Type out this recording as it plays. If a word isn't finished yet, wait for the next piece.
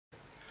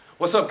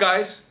What's up,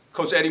 guys?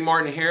 Coach Eddie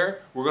Martin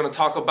here. We're going to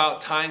talk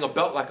about tying a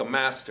belt like a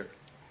master.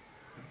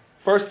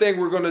 First thing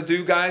we're going to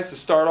do, guys, to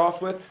start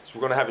off with is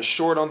we're going to have it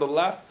short on the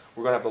left.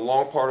 We're going to have the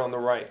long part on the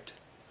right.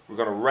 We're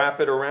going to wrap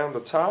it around the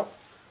top,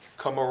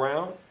 come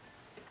around,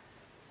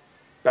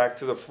 back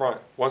to the front.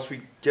 Once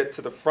we get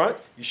to the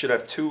front, you should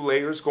have 2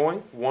 layers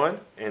going, 1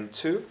 and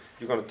 2.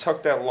 You're going to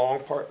tuck that long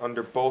part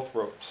under both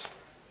ropes,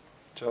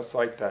 just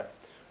like that.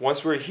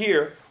 Once we're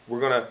here, we're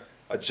going to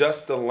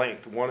adjust the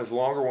length. One is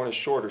longer, one is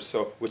shorter.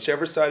 So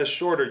whichever side is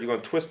shorter, you're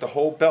going to twist the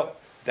whole belt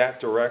that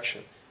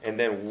direction and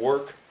then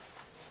work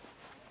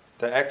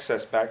the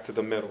excess back to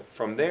the middle.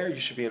 From there, you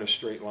should be in a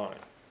straight line.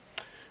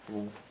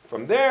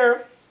 From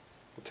there,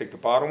 we'll take the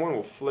bottom one,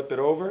 we'll flip it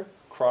over,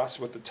 cross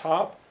with the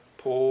top,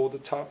 pull the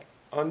top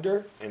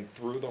under and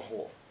through the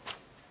hole.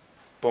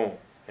 Boom.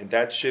 And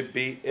that should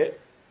be it.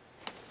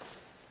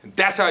 And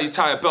that's how you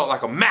tie a belt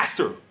like a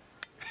master.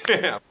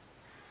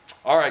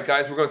 All right,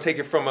 guys, we're going to take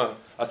it from a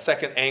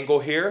second angle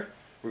here.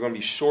 We're going to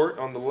be short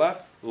on the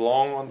left,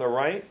 long on the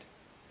right.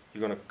 You're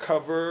going to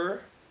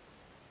cover,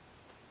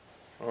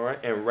 all right,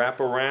 and wrap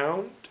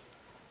around.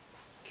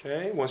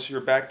 Okay, once you're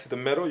back to the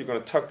middle, you're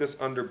going to tuck this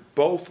under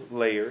both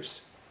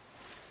layers,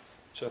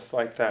 just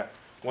like that.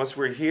 Once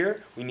we're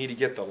here, we need to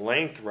get the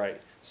length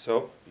right.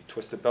 So you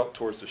twist the belt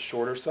towards the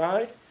shorter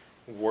side,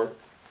 work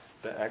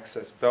the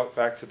excess belt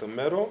back to the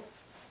middle,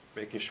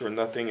 making sure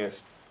nothing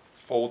is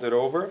folded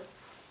over.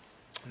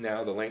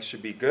 Now the length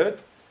should be good.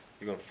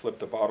 You're going to flip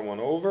the bottom one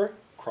over,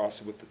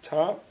 cross it with the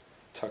top,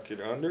 tuck it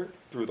under,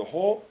 through the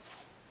hole,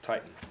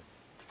 tighten.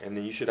 And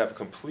then you should have a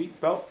complete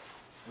belt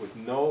with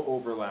no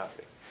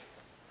overlapping.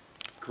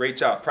 Great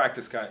job.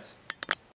 Practice, guys.